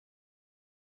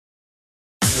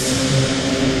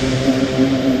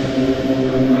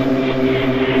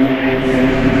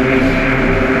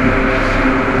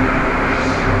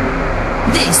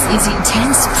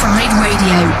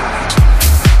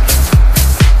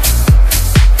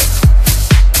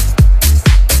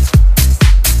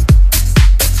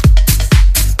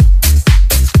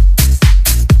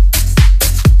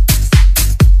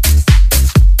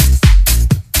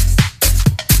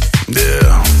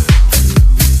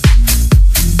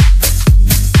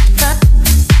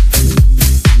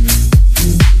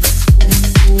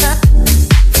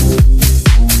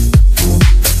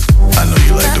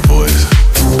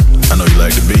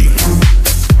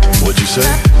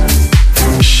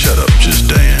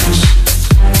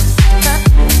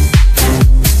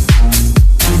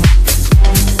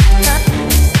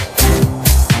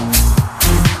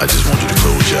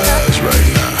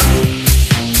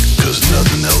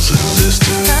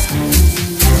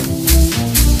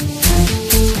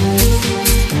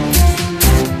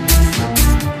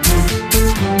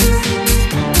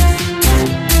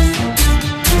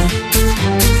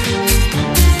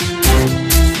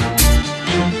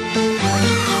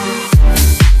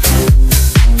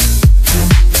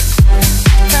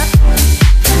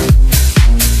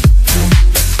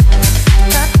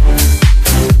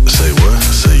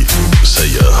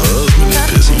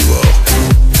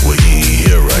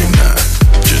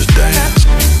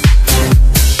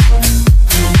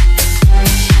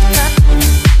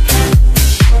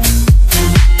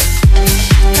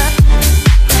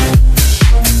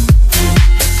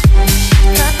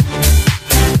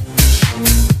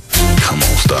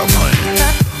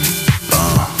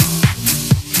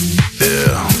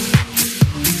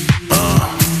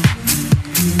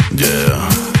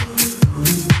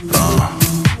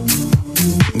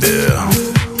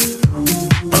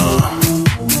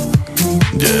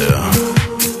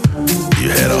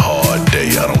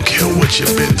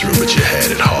you've been through, but you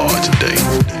had it hard today.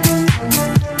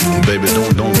 Baby,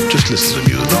 don't just listen to the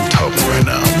music. I'm talking right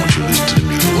now. I want you to listen to the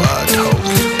music while I talk.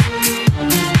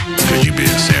 Cause you being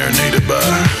serenaded by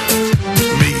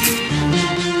me,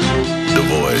 the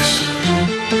voice.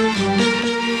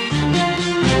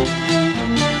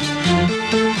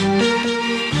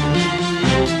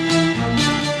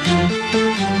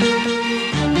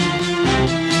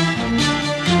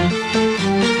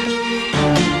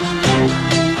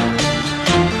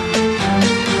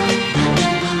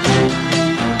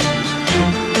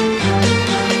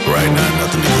 Right now,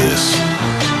 nothing exists.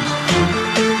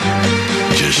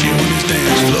 Just you and this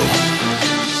dance flow.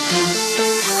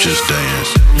 Just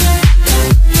dance.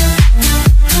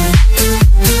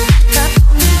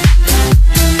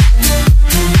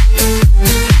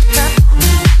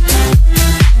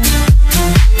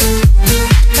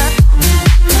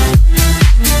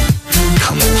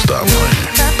 Come on, stop playing.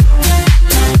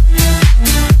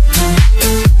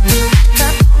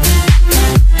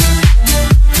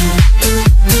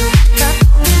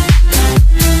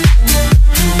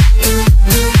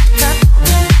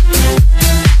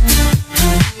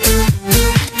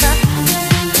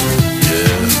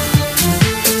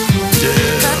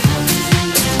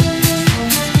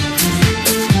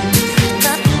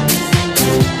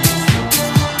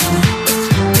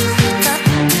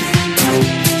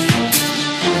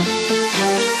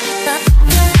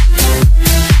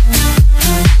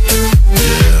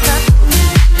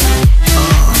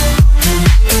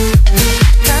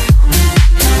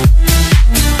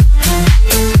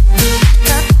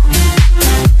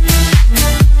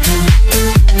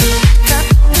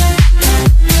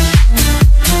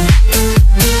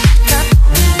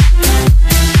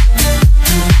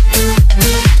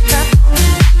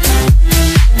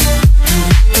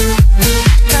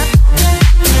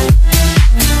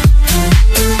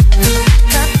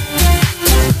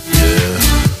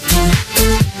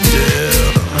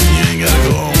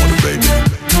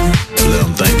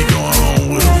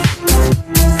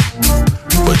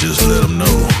 Just let them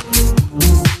know